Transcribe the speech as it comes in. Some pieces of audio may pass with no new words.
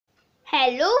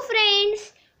Hello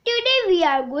friends, today we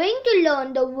are going to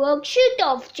learn the worksheet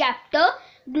of chapter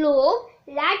Globe,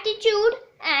 Latitude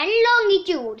and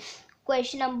Longitudes.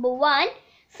 Question number 1.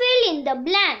 Fill in the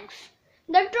blanks.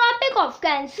 The Tropic of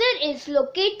Cancer is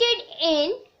located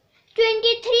in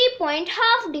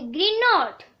 23.5 degree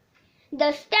north.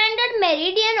 The standard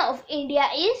meridian of India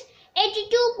is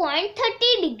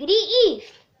 82.30 degree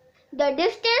east. The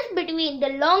distance between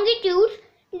the longitudes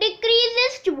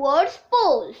decreases towards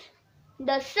poles.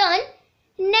 The sun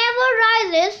never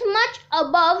rises much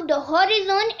above the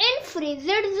horizon in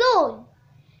frigid zone.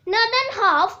 Northern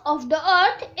half of the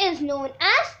earth is known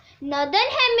as Northern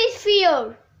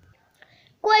Hemisphere.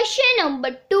 Question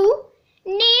number 2.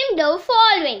 Name the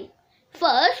following.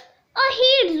 First, a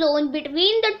heat zone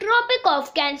between the Tropic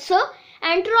of Cancer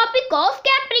and Tropic of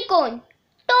Capricorn.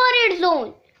 Torrid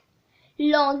zone.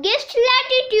 Longest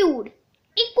latitude.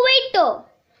 Equator.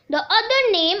 The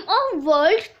other name of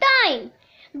world time.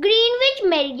 Greenwich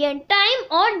Meridian Time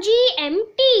or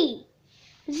GMT.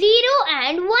 0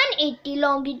 and 180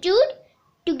 longitude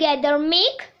together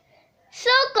make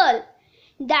circle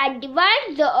that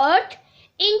divides the earth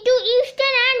into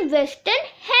eastern and western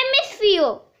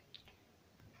hemisphere.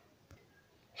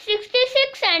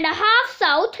 66.5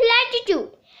 south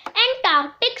latitude.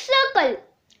 Antarctic circle.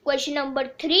 Question number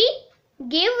 3.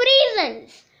 Give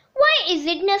reasons. Why is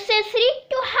it necessary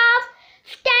to have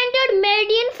standard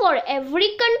meridian for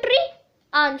every country?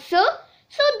 Answer.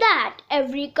 So that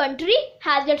every country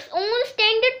has its own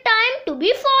standard time to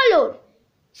be followed.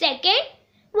 Second,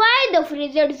 why the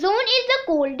frigid zone is the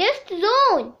coldest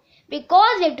zone?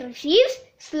 Because it receives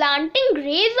slanting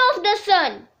rays of the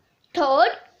sun.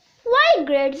 Third, why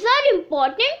grids are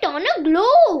important on a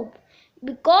globe?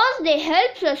 Because they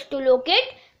help us to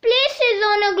locate places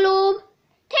on a globe.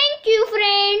 Thank you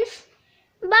friends.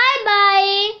 Bye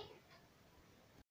bye.